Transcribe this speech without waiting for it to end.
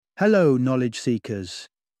Hello, knowledge seekers.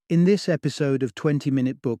 In this episode of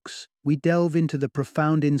 20-Minute Books, we delve into the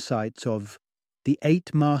profound insights of The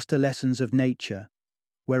Eight Master Lessons of Nature,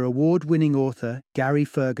 where award-winning author Gary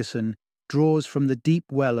Ferguson draws from the deep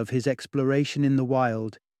well of his exploration in the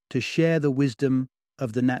wild to share the wisdom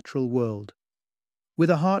of the natural world.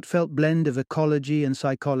 With a heartfelt blend of ecology and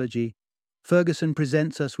psychology, Ferguson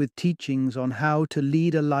presents us with teachings on how to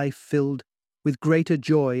lead a life filled with greater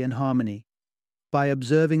joy and harmony by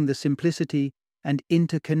observing the simplicity and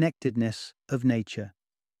interconnectedness of nature.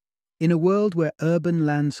 In a world where urban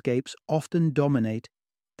landscapes often dominate,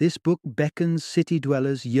 this book beckons city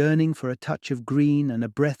dwellers yearning for a touch of green and a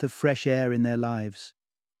breath of fresh air in their lives.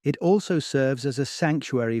 It also serves as a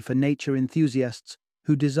sanctuary for nature enthusiasts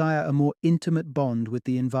who desire a more intimate bond with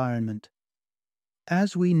the environment.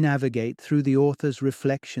 As we navigate through the author's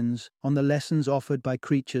reflections on the lessons offered by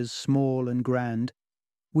creatures small and grand,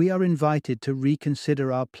 we are invited to reconsider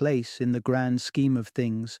our place in the grand scheme of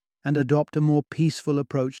things and adopt a more peaceful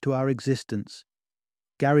approach to our existence.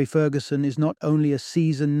 Gary Ferguson is not only a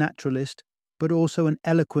seasoned naturalist, but also an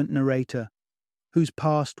eloquent narrator, whose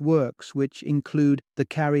past works, which include The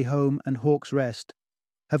Carry Home and Hawk's Rest,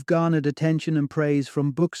 have garnered attention and praise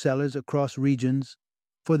from booksellers across regions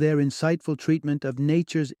for their insightful treatment of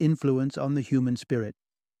nature's influence on the human spirit.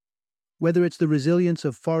 Whether it's the resilience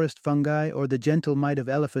of forest fungi or the gentle might of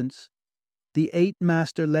elephants, The Eight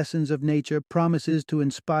Master Lessons of Nature promises to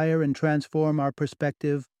inspire and transform our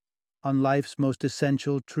perspective on life's most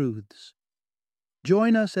essential truths.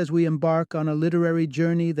 Join us as we embark on a literary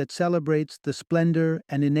journey that celebrates the splendor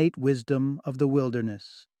and innate wisdom of the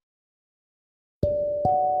wilderness.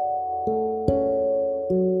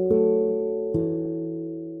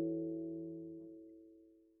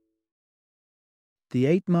 The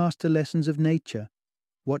Eight Master Lessons of Nature: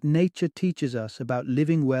 What Nature Teaches Us About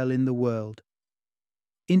Living Well in the World.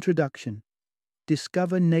 Introduction.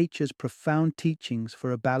 Discover nature's profound teachings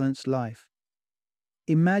for a balanced life.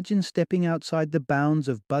 Imagine stepping outside the bounds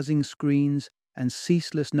of buzzing screens and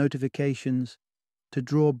ceaseless notifications to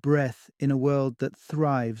draw breath in a world that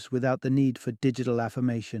thrives without the need for digital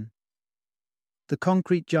affirmation. The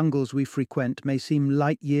concrete jungles we frequent may seem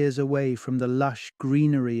light years away from the lush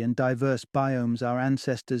greenery and diverse biomes our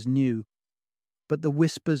ancestors knew, but the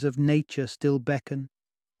whispers of nature still beckon,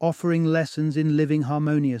 offering lessons in living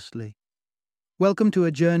harmoniously. Welcome to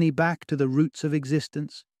a journey back to the roots of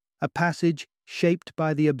existence, a passage shaped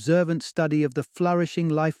by the observant study of the flourishing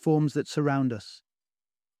life forms that surround us.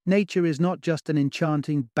 Nature is not just an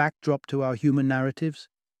enchanting backdrop to our human narratives.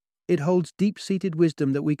 It holds deep-seated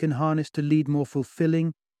wisdom that we can harness to lead more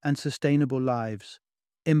fulfilling and sustainable lives.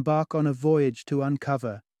 Embark on a voyage to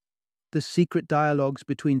uncover the secret dialogues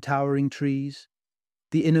between towering trees,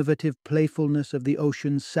 the innovative playfulness of the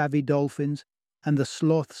ocean's savvy dolphins, and the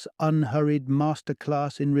sloth's unhurried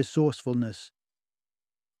masterclass in resourcefulness.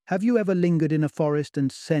 Have you ever lingered in a forest and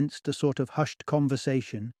sensed a sort of hushed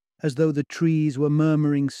conversation, as though the trees were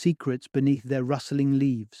murmuring secrets beneath their rustling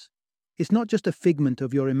leaves? It's not just a figment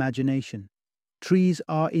of your imagination. Trees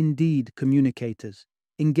are indeed communicators,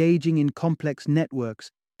 engaging in complex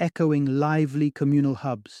networks, echoing lively communal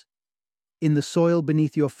hubs. In the soil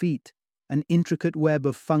beneath your feet, an intricate web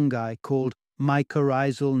of fungi called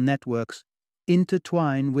mycorrhizal networks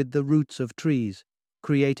intertwine with the roots of trees,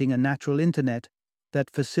 creating a natural internet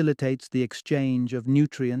that facilitates the exchange of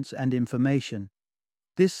nutrients and information.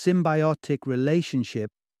 This symbiotic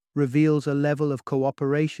relationship reveals a level of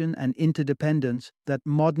cooperation and interdependence that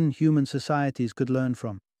modern human societies could learn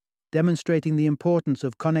from, demonstrating the importance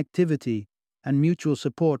of connectivity and mutual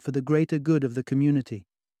support for the greater good of the community.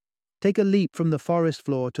 Take a leap from the forest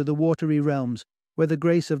floor to the watery realms, where the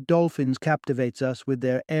grace of dolphins captivates us with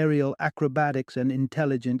their aerial acrobatics and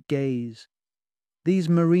intelligent gaze. These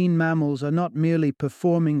marine mammals are not merely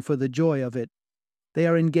performing for the joy of it. They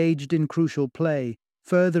are engaged in crucial play,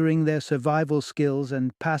 furthering their survival skills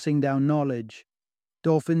and passing down knowledge.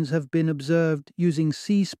 Dolphins have been observed using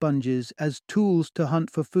sea sponges as tools to hunt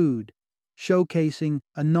for food, showcasing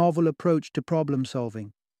a novel approach to problem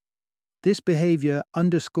solving. This behavior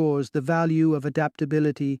underscores the value of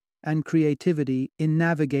adaptability and creativity in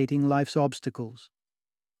navigating life's obstacles.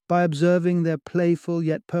 By observing their playful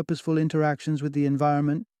yet purposeful interactions with the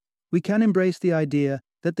environment, we can embrace the idea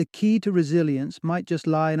that the key to resilience might just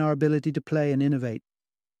lie in our ability to play and innovate.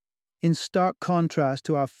 In stark contrast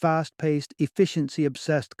to our fast-paced,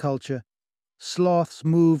 efficiency-obsessed culture, sloths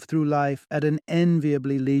move through life at an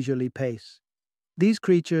enviably leisurely pace. These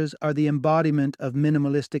creatures are the embodiment of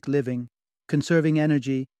minimalistic living, conserving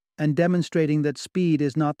energy, and demonstrating that speed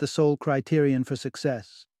is not the sole criterion for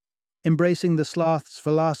success. Embracing the sloth's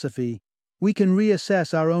philosophy, We can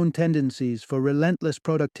reassess our own tendencies for relentless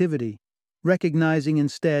productivity, recognizing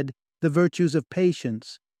instead the virtues of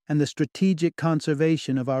patience and the strategic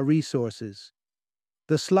conservation of our resources.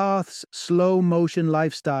 The sloth's slow-motion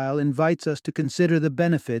lifestyle invites us to consider the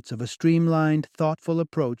benefits of a streamlined, thoughtful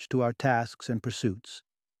approach to our tasks and pursuits.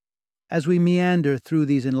 As we meander through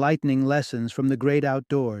these enlightening lessons from the great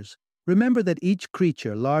outdoors, remember that each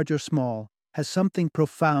creature, large or small, has something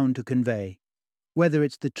profound to convey. Whether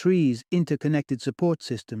it's the tree's interconnected support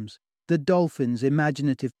systems, the dolphin's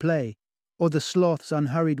imaginative play, or the sloth's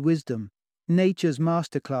unhurried wisdom, nature's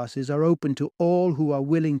masterclasses are open to all who are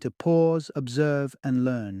willing to pause, observe, and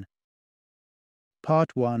learn.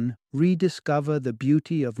 Part 1. Rediscover the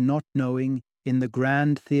beauty of not knowing in the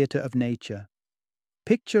grand theater of nature.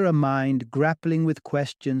 Picture a mind grappling with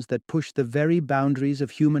questions that push the very boundaries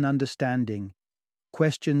of human understanding,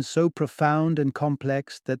 questions so profound and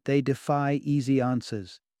complex that they defy easy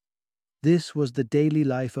answers. This was the daily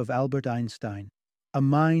life of Albert Einstein, a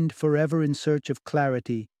mind forever in search of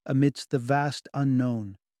clarity amidst the vast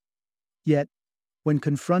unknown. Yet, when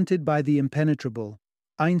confronted by the impenetrable,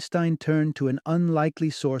 Einstein turned to an unlikely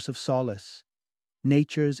source of solace: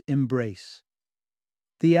 nature's embrace.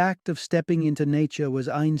 The act of stepping into nature was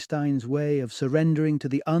Einstein's way of surrendering to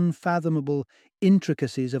the unfathomable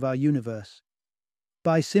intricacies of our universe.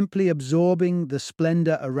 By simply absorbing the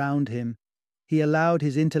splendor around him, he allowed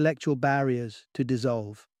his intellectual barriers to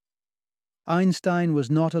dissolve. Einstein was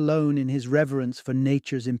not alone in his reverence for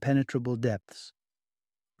nature's impenetrable depths.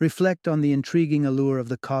 Reflect on the intriguing allure of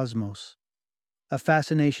the cosmos, a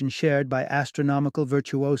fascination shared by astronomical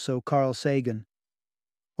virtuoso Carl Sagan.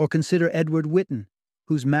 Or consider Edward Witten,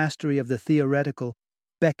 whose mastery of the theoretical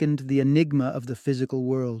beckoned the enigma of the physical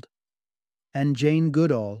world, and Jane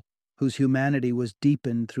Goodall, whose humanity was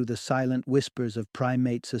deepened through the silent whispers of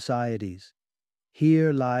primate societies.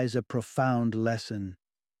 Here lies a profound lesson.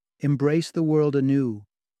 Embrace the world anew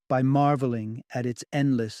by marveling at its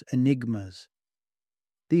endless enigmas.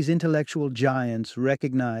 These intellectual giants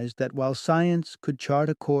recognized that while science could chart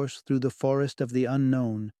a course through the forest of the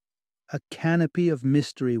unknown, a canopy of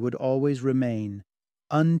mystery would always remain,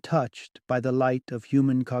 untouched by the light of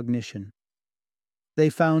human cognition. They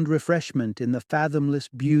found refreshment in the fathomless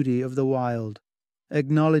beauty of the wild,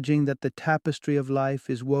 acknowledging that the tapestry of life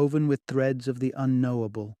is woven with threads of the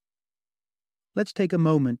unknowable. Let's take a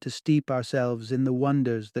moment to steep ourselves in the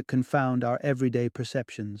wonders that confound our everyday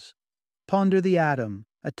perceptions. Ponder the atom,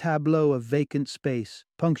 a tableau of vacant space,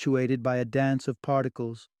 punctuated by a dance of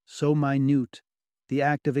particles so minute, the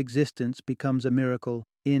act of existence becomes a miracle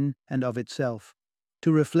in and of itself.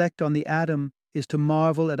 To reflect on the atom is to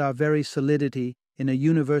marvel at our very solidity in a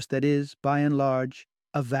universe that is, by and large,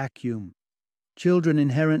 a vacuum. Children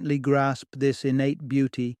inherently grasp this innate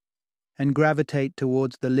beauty and gravitate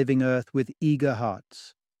towards the living earth with eager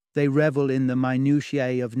hearts. They revel in the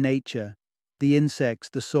minutiae of nature, the insects,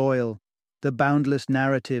 the soil, the boundless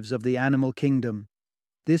narratives of the animal kingdom.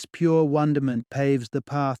 This pure wonderment paves the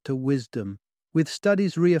path to wisdom, with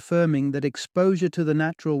studies reaffirming that exposure to the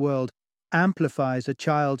natural world amplifies a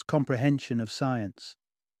child's comprehension of science.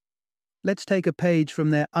 Let's take a page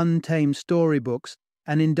from their untamed storybooks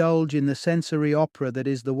and indulge in the sensory opera that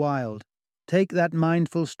is the wild. Take that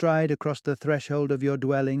mindful stride across the threshold of your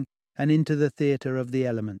dwelling and into the theater of the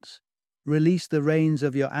elements. Release the reins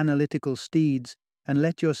of your analytical steeds and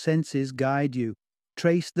let your senses guide you.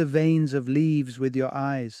 Trace the veins of leaves with your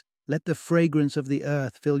eyes. Let the fragrance of the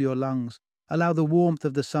earth fill your lungs. Allow the warmth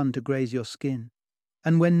of the sun to graze your skin.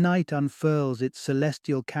 And when night unfurls its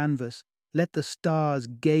celestial canvas, let the stars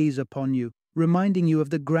gaze upon you, reminding you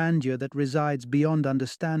of the grandeur that resides beyond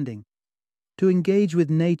understanding. To engage with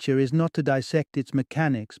nature is not to dissect its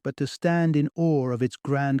mechanics, but to stand in awe of its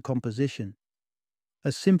grand composition.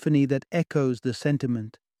 A symphony that echoes the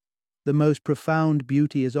sentiment. The most profound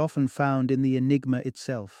beauty is often found in the enigma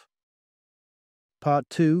itself. Part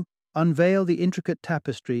 2. Unveil the intricate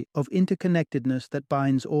tapestry of interconnectedness that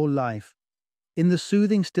binds all life. In the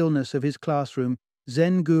soothing stillness of his classroom,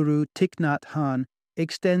 Zen guru Thich Nhat Hanh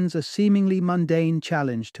extends a seemingly mundane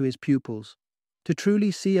challenge to his pupils: to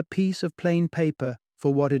truly see a piece of plain paper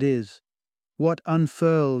for what it is. What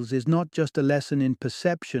unfurls is not just a lesson in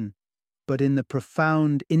perception, but in the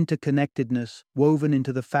profound interconnectedness woven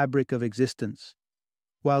into the fabric of existence.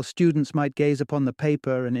 While students might gaze upon the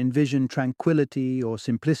paper and envision tranquility or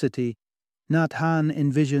simplicity, Nhat Hanh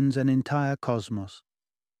envisions an entire cosmos.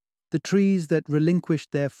 The trees that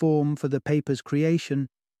relinquished their form for the paper's creation,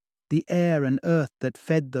 the air and earth that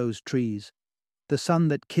fed those trees, the sun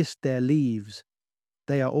that kissed their leaves,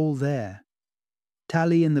 they are all there.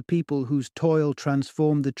 Tally in the people whose toil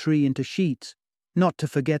transformed the tree into sheets, not to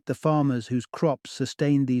forget the farmers whose crops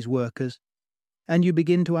sustain these workers, and you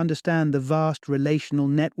begin to understand the vast relational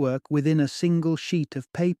network within a single sheet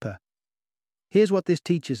of paper. Here's what this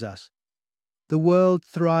teaches us. The world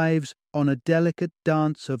thrives on a delicate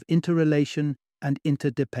dance of interrelation and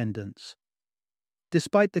interdependence.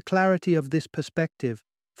 Despite the clarity of this perspective,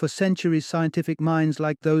 for centuries scientific minds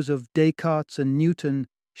like those of Descartes and Newton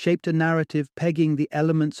shaped a narrative pegging the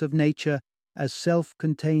elements of nature as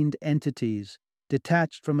self-contained entities,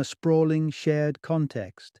 detached from a sprawling shared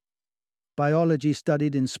context. Biology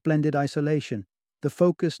studied in splendid isolation, the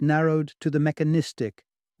focus narrowed to the mechanistic,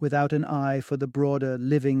 without an eye for the broader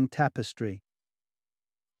living tapestry.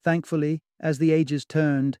 Thankfully, as the ages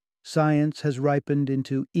turned, science has ripened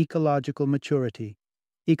into ecological maturity.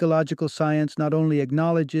 Ecological science not only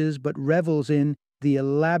acknowledges but revels in the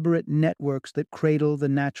elaborate networks that cradle the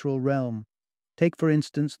natural realm. Take, for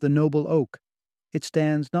instance, the noble oak. It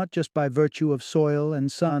stands not just by virtue of soil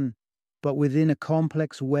and sun, but within a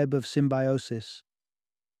complex web of symbiosis.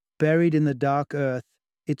 Buried in the dark earth,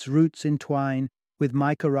 its roots entwine with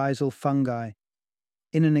mycorrhizal fungi,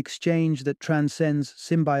 in an exchange that transcends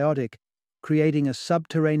symbiotic, creating a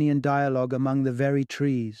subterranean dialogue among the very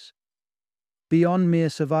trees. Beyond mere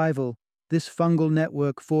survival, this fungal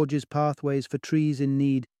network forges pathways for trees in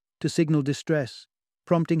need to signal distress,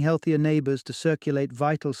 prompting healthier neighbors to circulate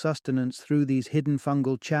vital sustenance through these hidden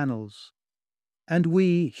fungal channels. And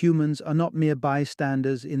we, humans, are not mere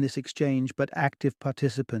bystanders in this exchange, but active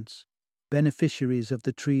participants, beneficiaries of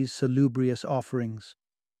the tree's salubrious offerings.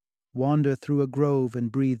 Wander through a grove and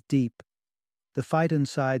breathe deep. The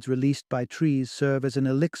phytoncides released by trees serve as an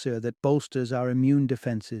elixir that bolsters our immune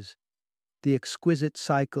defenses. The exquisite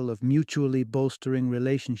cycle of mutually bolstering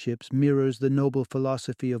relationships mirrors the noble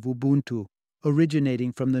philosophy of Ubuntu,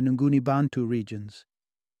 originating from the Nguni Bantu regions.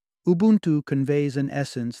 Ubuntu conveys an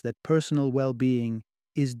essence that personal well-being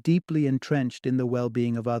is deeply entrenched in the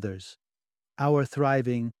well-being of others. Our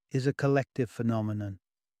thriving is a collective phenomenon.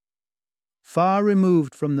 Far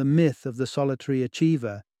removed from the myth of the solitary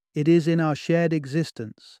achiever, it is in our shared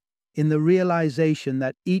existence, in the realization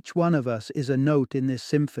that each one of us is a note in this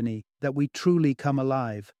symphony, that we truly come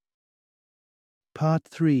alive. Part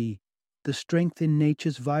 3. The strength in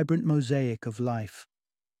nature's vibrant mosaic of life.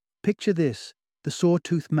 Picture this, the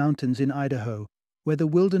Sawtooth Mountains in Idaho, where the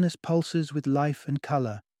wilderness pulses with life and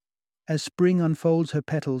color. As spring unfolds her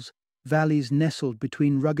petals, valleys nestled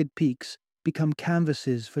between rugged peaks become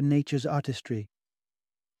canvases for nature's artistry.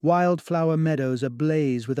 Wildflower meadows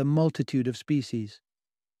ablaze with a multitude of species.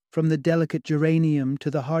 From the delicate geranium to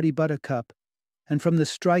the hardy buttercup, and from the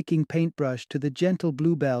striking paintbrush to the gentle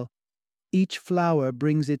bluebell, each flower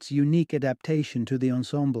brings its unique adaptation to the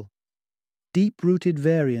ensemble. Deep-rooted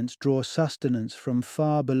variants draw sustenance from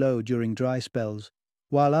far below during dry spells,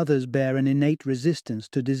 while others bear an innate resistance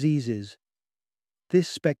to diseases. This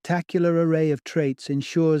spectacular array of traits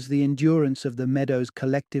ensures the endurance of the meadow's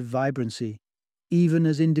collective vibrancy, even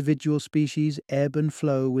as individual species ebb and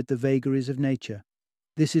flow with the vagaries of nature.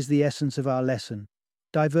 This is the essence of our lesson.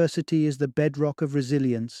 Diversity is the bedrock of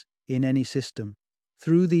resilience in any system.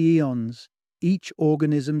 Through the eons, each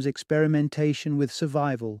organism's experimentation with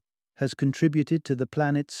survival has contributed to the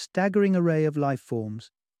planet's staggering array of life forms,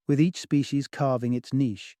 with each species carving its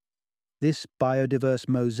niche. This biodiverse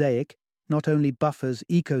mosaic not only buffers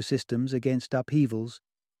ecosystems against upheavals,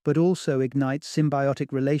 but also ignites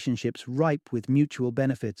symbiotic relationships ripe with mutual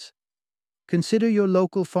benefits. Consider your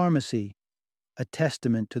local pharmacy, a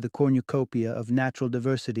testament to the cornucopia of natural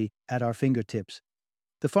diversity at our fingertips.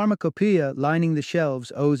 The pharmacopoeia lining the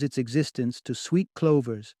shelves owes its existence to sweet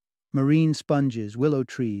clovers, marine sponges, willow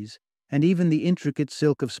trees, and even the intricate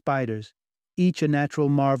silk of spiders, each a natural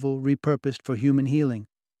marvel repurposed for human healing.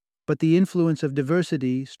 But the influence of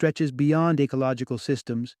diversity stretches beyond ecological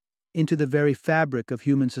systems into the very fabric of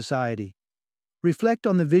human society. Reflect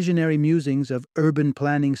on the visionary musings of urban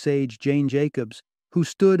planning sage Jane Jacobs, who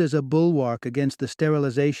stood as a bulwark against the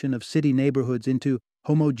sterilization of city neighborhoods into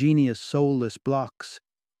homogeneous, soulless blocks.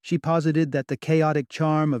 She posited that the chaotic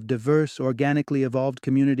charm of diverse, organically evolved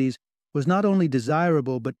communities was not only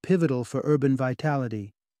desirable but pivotal for urban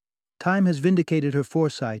vitality. Time has vindicated her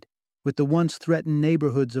foresight, with the once threatened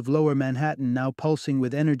neighborhoods of Lower Manhattan now pulsing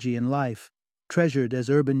with energy and life, treasured as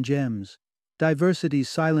urban gems. Diversity's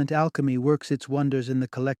silent alchemy works its wonders in the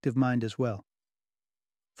collective mind as well.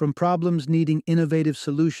 From problems needing innovative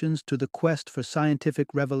solutions to the quest for scientific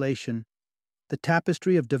revelation, the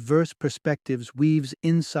tapestry of diverse perspectives weaves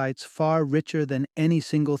insights far richer than any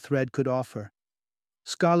single thread could offer.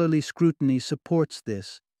 Scholarly scrutiny supports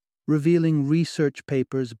this, revealing research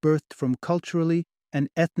papers birthed from culturally and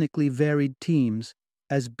ethnically varied teams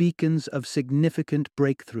as beacons of significant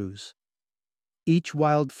breakthroughs. Each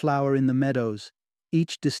wildflower in the meadows,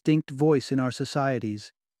 each distinct voice in our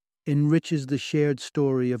societies, enriches the shared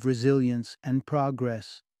story of resilience and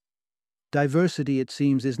progress. Diversity, it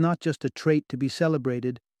seems, is not just a trait to be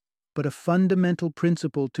celebrated, but a fundamental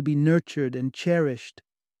principle to be nurtured and cherished,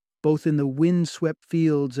 both in the wind-swept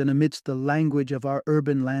fields and amidst the language of our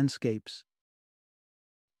urban landscapes.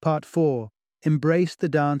 Part 4. Embrace the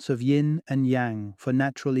dance of yin and yang for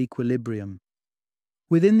natural equilibrium.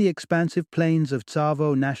 Within the expansive plains of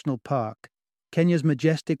Tsavo National Park, Kenya's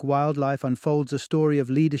majestic wildlife unfolds a story of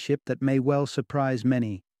leadership that may well surprise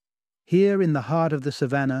many. Here in the heart of the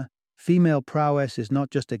savannah, female prowess is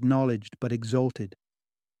not just acknowledged but exalted.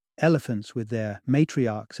 Elephants, with their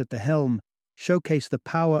matriarchs at the helm, showcase the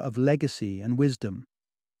power of legacy and wisdom.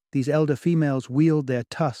 These elder females wield their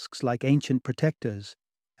tusks like ancient protectors,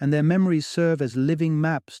 and their memories serve as living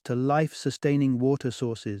maps to life-sustaining water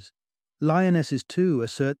sources. Lionesses, too,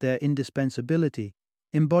 assert their indispensability,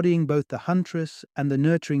 embodying both the huntress and the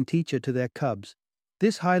nurturing teacher to their cubs.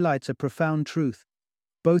 This highlights a profound truth.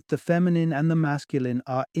 Both the feminine and the masculine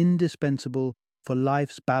are indispensable for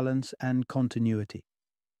life's balance and continuity.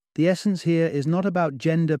 The essence here is not about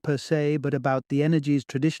gender per se, but about the energies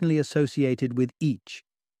traditionally associated with each,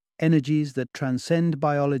 energies that transcend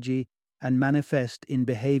biology and manifest in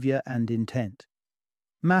behavior and intent.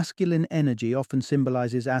 Masculine energy often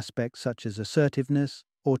symbolizes aspects such as assertiveness,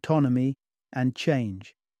 autonomy, and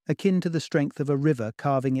change, akin to the strength of a river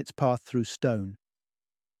carving its path through stone.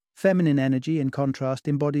 Feminine energy, in contrast,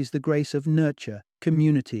 embodies the grace of nurture,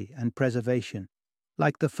 community, and preservation,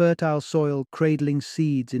 like the fertile soil cradling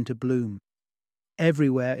seeds into bloom.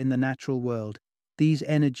 Everywhere in the natural world, these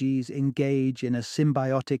energies engage in a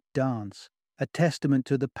symbiotic dance, a testament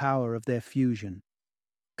to the power of their fusion.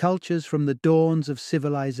 Cultures from the dawns of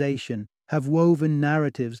civilization have woven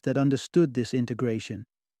narratives that understood this integration.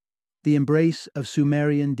 The embrace of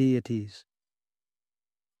Sumerian deities.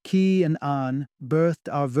 Ki and An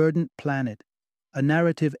birthed our verdant planet, a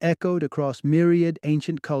narrative echoed across myriad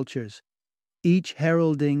ancient cultures, each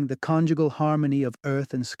heralding the conjugal harmony of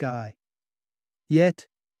earth and sky. Yet,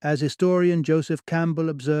 as historian Joseph Campbell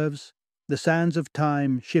observes, the sands of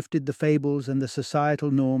time shifted the fables and the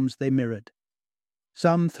societal norms they mirrored.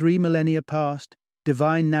 Some 3 millennia past,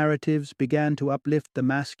 divine narratives began to uplift the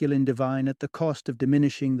masculine divine at the cost of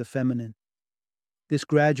diminishing the feminine. This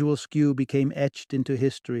gradual skew became etched into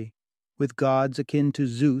history, with gods akin to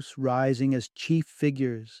Zeus rising as chief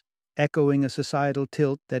figures, echoing a societal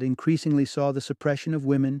tilt that increasingly saw the suppression of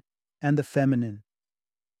women and the feminine.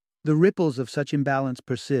 The ripples of such imbalance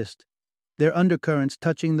persist, their undercurrents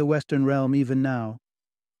touching the Western realm even now.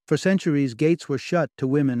 For centuries, gates were shut to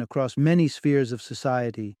women across many spheres of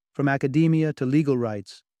society, from academia to legal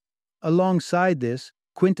rights. Alongside this,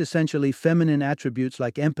 quintessentially feminine attributes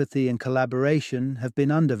like empathy and collaboration have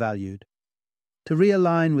been undervalued. To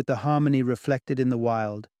realign with the harmony reflected in the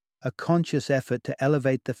wild, a conscious effort to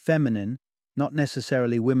elevate the feminine, not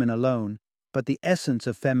necessarily women alone, but the essence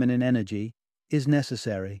of feminine energy, is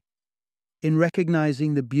necessary. In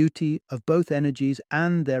recognizing the beauty of both energies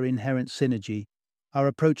and their inherent synergy, our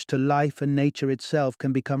approach to life and nature itself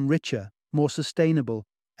can become richer, more sustainable,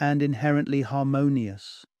 and inherently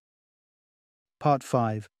harmonious. Part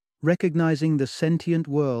 5. Recognizing the sentient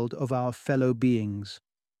world of our fellow beings.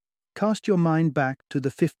 Cast your mind back to the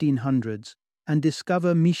 1500s and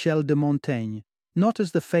discover Michel de Montaigne, not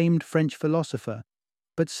as the famed French philosopher,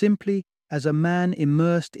 but simply as a man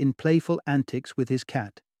immersed in playful antics with his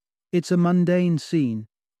cat. It's a mundane scene,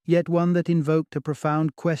 yet one that invoked a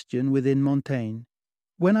profound question within Montaigne.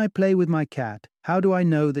 When I play with my cat, how do I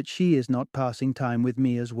know that she is not passing time with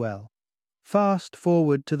me as well? Fast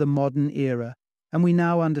forward to the modern era, and we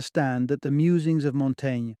now understand that the musings of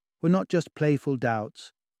Montaigne were not just playful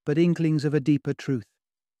doubts, but inklings of a deeper truth,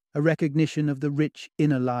 a recognition of the rich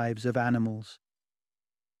inner lives of animals.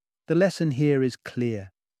 The lesson here is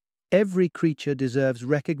clear. Every creature deserves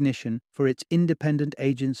recognition for its independent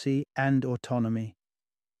agency and autonomy.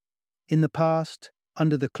 In the past,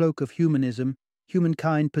 under the cloak of humanism,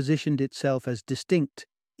 humankind positioned itself as distinct,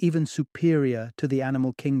 even superior to the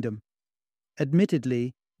animal kingdom.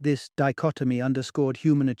 Admittedly, this dichotomy underscored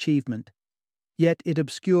human achievement, yet it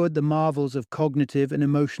obscured the marvels of cognitive and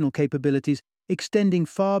emotional capabilities extending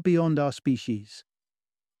far beyond our species.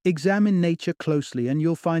 Examine nature closely and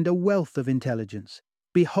you'll find a wealth of intelligence.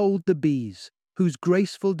 Behold the bees, whose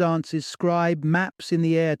graceful dances scribe maps in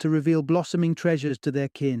the air to reveal blossoming treasures to their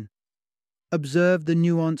kin. Observe the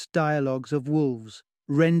nuanced dialogues of wolves,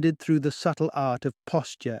 rendered through the subtle art of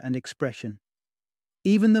posture and expression.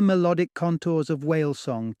 Even the melodic contours of whale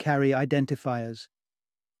song carry identifiers,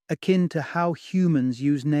 akin to how humans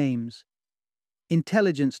use names.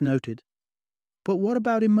 Intelligence noted. But what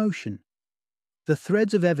about emotion? The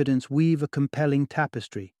threads of evidence weave a compelling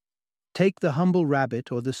tapestry. Take the humble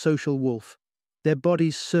rabbit or the social wolf. Their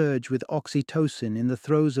bodies surge with oxytocin in the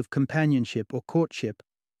throes of companionship or courtship,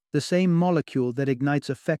 the same molecule that ignites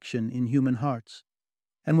affection in human hearts.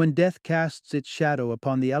 And when death casts its shadow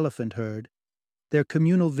upon the elephant herd, their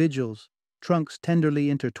communal vigils, trunks tenderly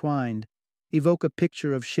intertwined, evoke a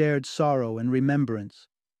picture of shared sorrow and remembrance.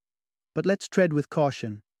 But let's tread with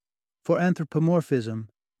caution. For anthropomorphism,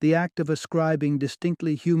 the act of ascribing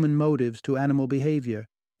distinctly human motives to animal behavior,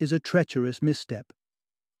 is a treacherous misstep.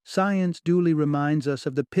 Science duly reminds us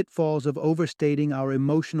of the pitfalls of overstating our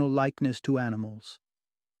emotional likeness to animals.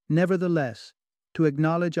 Nevertheless, to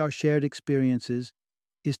acknowledge our shared experiences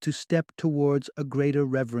is to step towards a greater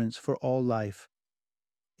reverence for all life.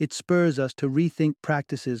 It spurs us to rethink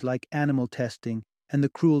practices like animal testing and the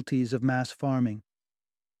cruelties of mass farming.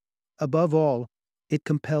 Above all, it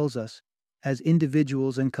compels us, as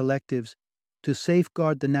individuals and collectives, to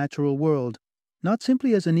safeguard the natural world, not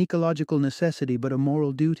simply as an ecological necessity but a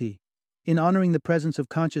moral duty. In honoring the presence of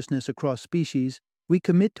consciousness across species, we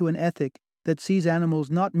commit to an ethic that sees animals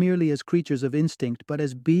not merely as creatures of instinct but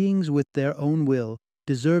as beings with their own will,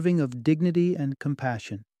 deserving of dignity and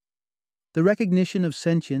compassion. The recognition of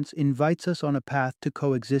sentience invites us on a path to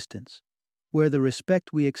coexistence, where the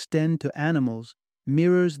respect we extend to animals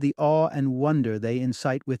mirrors the awe and wonder they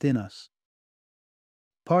incite within us.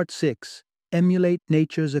 Part 6. Emulate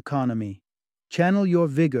nature's economy. Channel your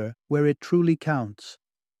vigor where it truly counts.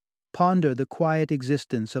 Ponder the quiet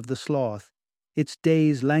existence of the sloth, its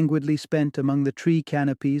days languidly spent among the tree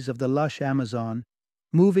canopies of the lush Amazon,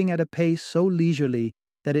 moving at a pace so leisurely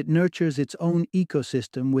that it nurtures its own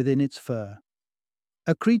ecosystem within its fur.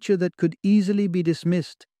 A creature that could easily be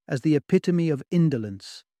dismissed as the epitome of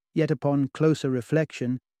indolence, yet upon closer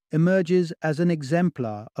reflection, emerges as an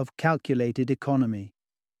exemplar of calculated economy.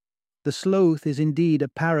 The sloth is indeed a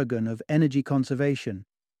paragon of energy conservation,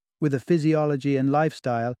 with a physiology and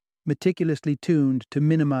lifestyle meticulously tuned to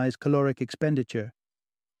minimize caloric expenditure.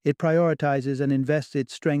 It prioritizes and invests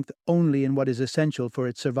its strength only in what is essential for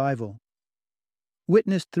its survival.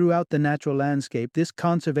 Witnessed throughout the natural landscape, this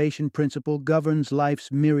conservation principle governs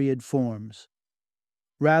life's myriad forms.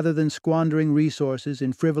 Rather than squandering resources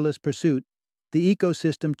in frivolous pursuit, the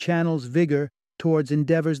ecosystem channels vigor towards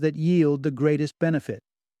endeavors that yield the greatest benefit.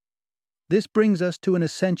 This brings us to an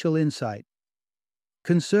essential insight.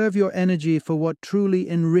 Conserve your energy for what truly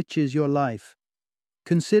enriches your life.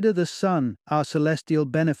 Consider the sun, our celestial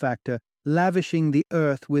benefactor, lavishing the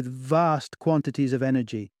earth with vast quantities of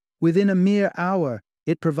energy. Within a mere hour,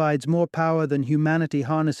 it provides more power than humanity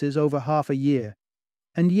harnesses over half a year.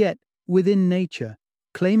 And yet, within nature,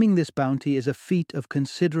 claiming this bounty is a feat of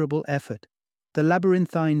considerable effort. The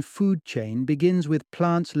labyrinthine food chain begins with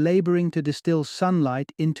plants laboring to distill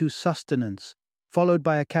sunlight into sustenance, followed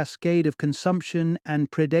by a cascade of consumption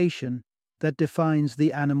and predation that defines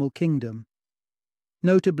the animal kingdom.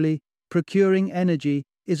 Notably, procuring energy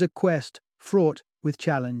is a quest fraught with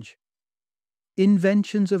challenge.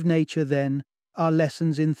 Inventions of nature, then, are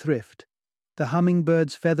lessons in thrift. The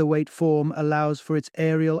hummingbird's featherweight form allows for its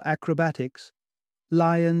aerial acrobatics.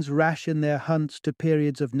 Lions ration their hunts to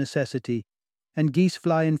periods of necessity, and geese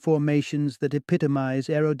fly in formations that epitomize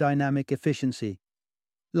aerodynamic efficiency.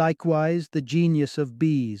 Likewise, the genius of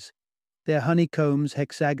bees. Their honeycombs,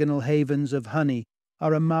 hexagonal havens of honey,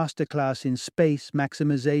 are a masterclass in space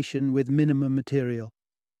maximization with minimum material.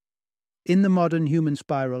 In the modern human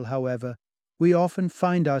spiral, however, we often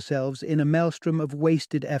find ourselves in a maelstrom of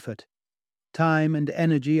wasted effort. Time and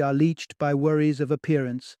energy are leached by worries of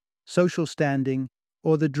appearance, social standing,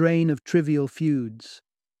 or the drain of trivial feuds,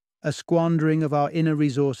 a squandering of our inner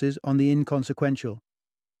resources on the inconsequential.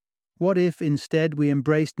 What if instead we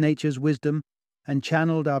embraced nature's wisdom and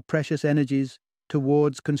channeled our precious energies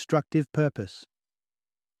towards constructive purpose?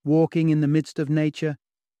 Walking in the midst of nature,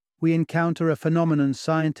 we encounter a phenomenon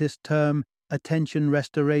scientists term attention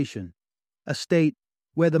restoration, a state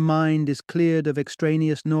where the mind is cleared of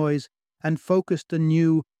extraneous noise and focused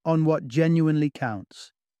anew on what genuinely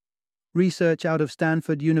counts. Research out of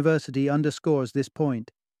Stanford University underscores this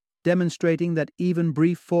point, demonstrating that even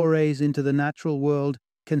brief forays into the natural world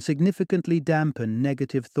can significantly dampen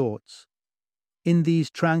negative thoughts. In these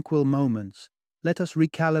tranquil moments, let us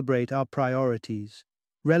recalibrate our priorities,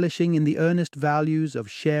 relishing in the earnest values of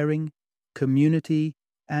sharing, community,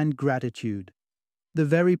 and gratitude, the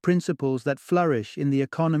very principles that flourish in the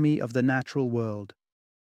economy of the natural world.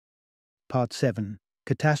 Part 7.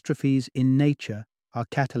 Catastrophes in nature are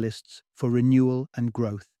catalysts for renewal and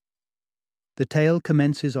growth. The tale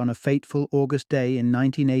commences on a fateful August day in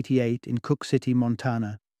 1988 in Cook City,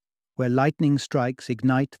 Montana, where lightning strikes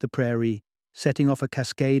ignite the prairie, setting off a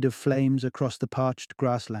cascade of flames across the parched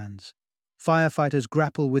grasslands. Firefighters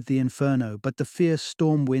grapple with the inferno, but the fierce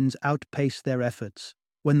storm winds outpace their efforts.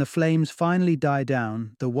 When the flames finally die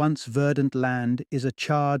down, the once verdant land is a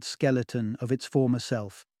charred skeleton of its former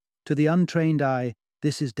self. To the untrained eye,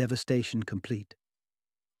 this is devastation complete.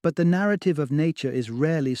 But the narrative of nature is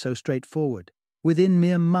rarely so straightforward. Within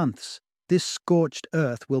mere months, this scorched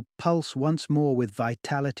earth will pulse once more with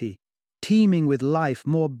vitality, teeming with life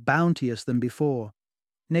more bounteous than before.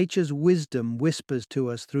 Nature's wisdom whispers to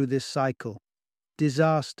us through this cycle.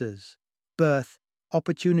 Disasters, birth,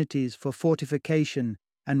 opportunities for fortification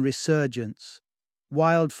and resurgence.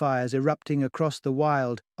 Wildfires erupting across the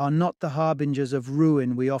wild are not the harbingers of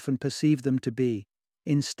ruin we often perceive them to be.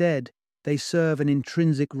 Instead, they serve an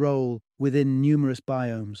intrinsic role within numerous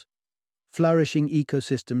biomes. Flourishing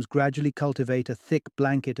ecosystems gradually cultivate a thick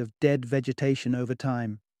blanket of dead vegetation over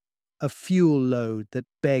time, a fuel load that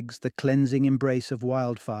begs the cleansing embrace of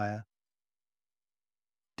wildfire.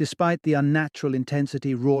 Despite the unnatural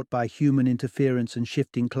intensity wrought by human interference and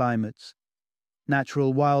shifting climates,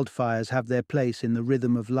 natural wildfires have their place in the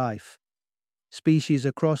rhythm of life. Species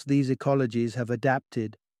across these ecologies have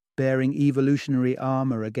adapted, bearing evolutionary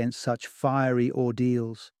armor against such fiery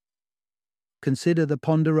ordeals. Consider the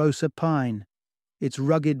ponderosa pine, its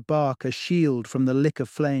rugged bark a shield from the lick of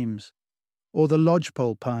flames, or the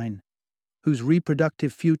lodgepole pine, whose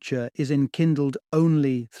reproductive future is enkindled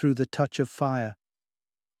only through the touch of fire.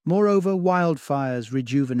 Moreover, wildfires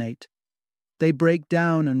rejuvenate. They break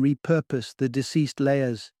down and repurpose the deceased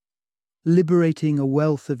layers, liberating a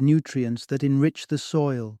wealth of nutrients that enrich the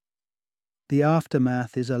soil. The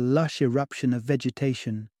aftermath is a lush eruption of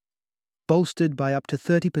vegetation, bolstered by up to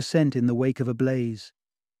 30% in the wake of a blaze.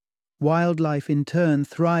 Wildlife in turn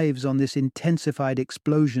thrives on this intensified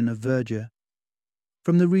explosion of verdure.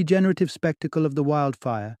 From the regenerative spectacle of the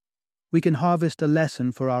wildfire, we can harvest a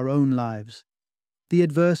lesson for our own lives. The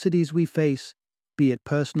adversities we face, be it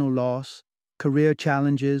personal loss, career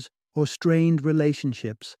challenges, or strained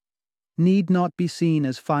relationships, need not be seen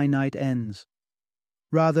as finite ends.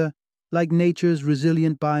 Rather, like nature's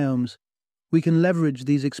resilient biomes, we can leverage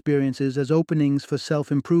these experiences as openings for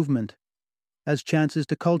self-improvement, as chances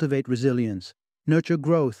to cultivate resilience, nurture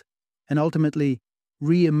growth, and ultimately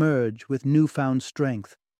re-emerge with newfound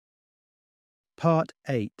strength. Part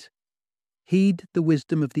 8. Heed the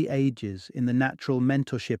wisdom of the ages in the natural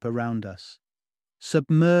mentorship around us.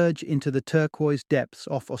 Submerge into the turquoise depths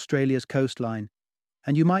off Australia's coastline,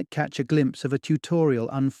 and you might catch a glimpse of a tutorial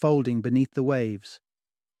unfolding beneath the waves.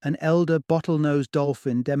 An elder bottlenose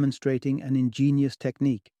dolphin demonstrating an ingenious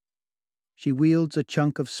technique. She wields a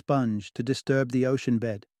chunk of sponge to disturb the ocean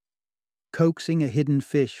bed, coaxing a hidden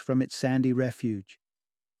fish from its sandy refuge.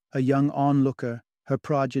 A young onlooker, her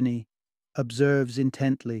progeny, observes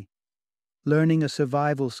intently, learning a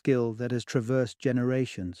survival skill that has traversed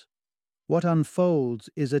generations. What unfolds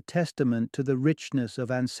is a testament to the richness of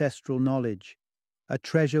ancestral knowledge, a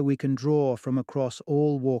treasure we can draw from across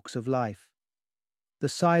all walks of life. The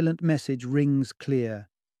silent message rings clear.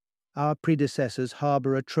 Our predecessors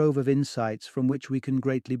harbor a trove of insights from which we can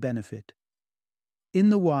greatly benefit. In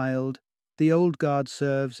the wild, the old guard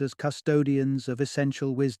serves as custodians of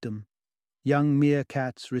essential wisdom. Young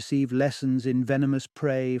meerkats receive lessons in venomous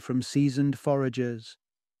prey from seasoned foragers.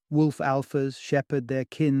 Wolf alphas shepherd their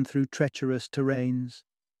kin through treacherous terrains.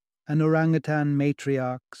 And orangutan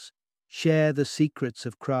matriarchs share the secrets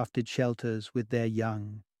of crafted shelters with their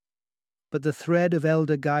young. But the thread of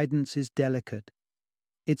elder guidance is delicate.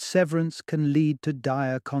 Its severance can lead to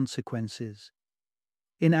dire consequences.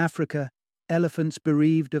 In Africa, elephants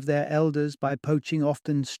bereaved of their elders by poaching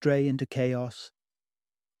often stray into chaos.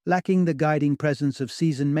 Lacking the guiding presence of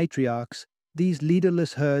seasoned matriarchs, these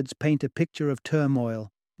leaderless herds paint a picture of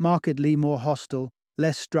turmoil, markedly more hostile,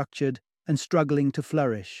 less structured, and struggling to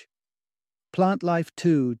flourish. Plant life,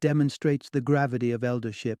 too, demonstrates the gravity of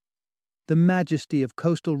eldership. The majesty of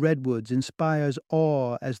coastal redwoods inspires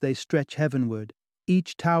awe as they stretch heavenward,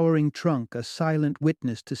 each towering trunk a silent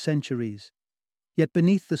witness to centuries. Yet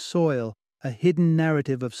beneath the soil, a hidden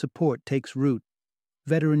narrative of support takes root.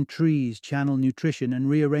 Veteran trees channel nutrition and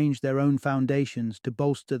rearrange their own foundations to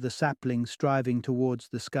bolster the saplings striving towards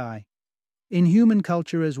the sky. In human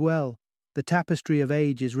culture as well, the tapestry of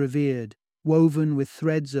age is revered, woven with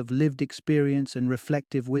threads of lived experience and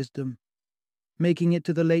reflective wisdom. Making it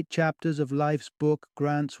to the late chapters of life's book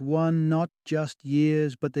grants one not just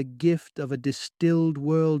years, but the gift of a distilled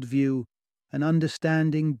worldview, an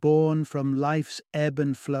understanding born from life's ebb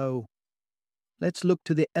and flow. let's look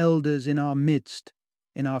to the elders in our midst,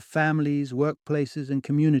 in our families, workplaces, and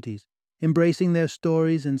communities, embracing their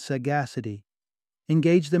stories and sagacity.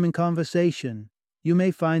 Engage them in conversation. You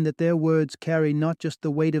may find that their words carry not just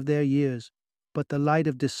the weight of their years, but the light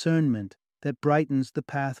of discernment that brightens the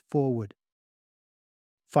path forward.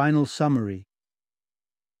 Final summary.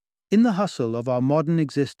 In the hustle of our modern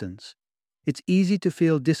existence, it's easy to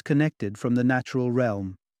feel disconnected from the natural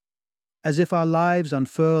realm, as if our lives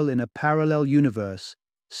unfurl in a parallel universe,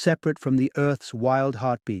 separate from the Earth's wild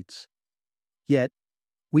heartbeats. Yet,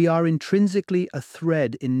 we are intrinsically a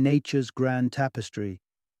thread in nature's grand tapestry,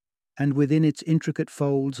 and within its intricate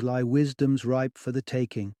folds lie wisdoms ripe for the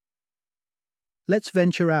taking. Let's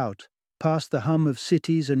venture out, past the hum of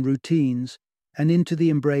cities and routines, and into the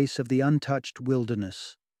embrace of the untouched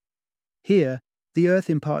wilderness. Here, the earth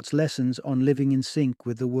imparts lessons on living in sync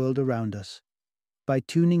with the world around us. By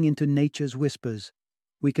tuning into nature's whispers,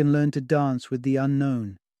 we can learn to dance with the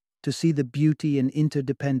unknown, to see the beauty in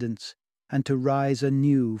interdependence, and to rise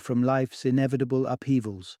anew from life's inevitable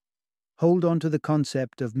upheavals. Hold on to the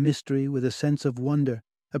concept of mystery with a sense of wonder,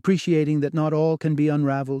 appreciating that not all can be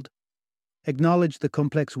unraveled. Acknowledge the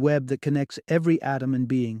complex web that connects every atom and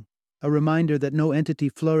being, a reminder that no entity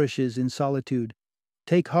flourishes in solitude.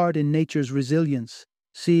 Take heart in nature's resilience,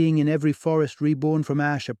 seeing in every forest reborn from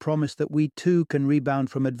ash a promise that we too can rebound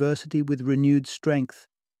from adversity with renewed strength.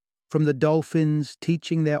 From the dolphins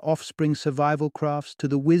teaching their offspring survival crafts to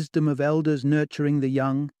the wisdom of elders nurturing the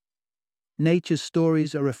young, nature's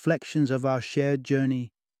stories are reflections of our shared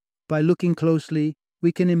journey. By looking closely,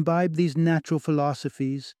 we can imbibe these natural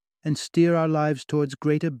philosophies and steer our lives towards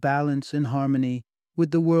greater balance and harmony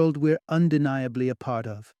with the world we're undeniably a part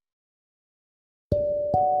of.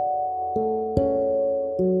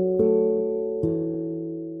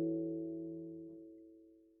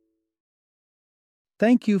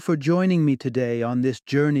 Thank you for joining me today on this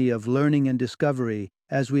journey of learning and discovery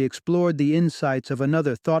as we explored the insights of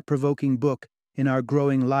another thought-provoking book in our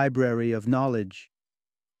growing library of knowledge.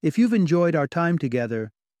 If you've enjoyed our time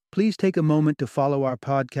together, please take a moment to follow our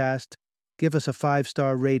podcast, give us a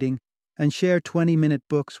 5-star rating, and share 20-minute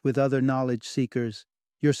books with other knowledge seekers.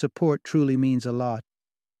 Your support truly means a lot.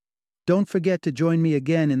 Don't forget to join me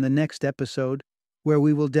again in the next episode, where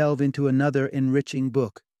we will delve into another enriching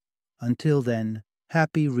book. Until then,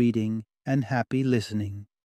 happy reading and happy listening.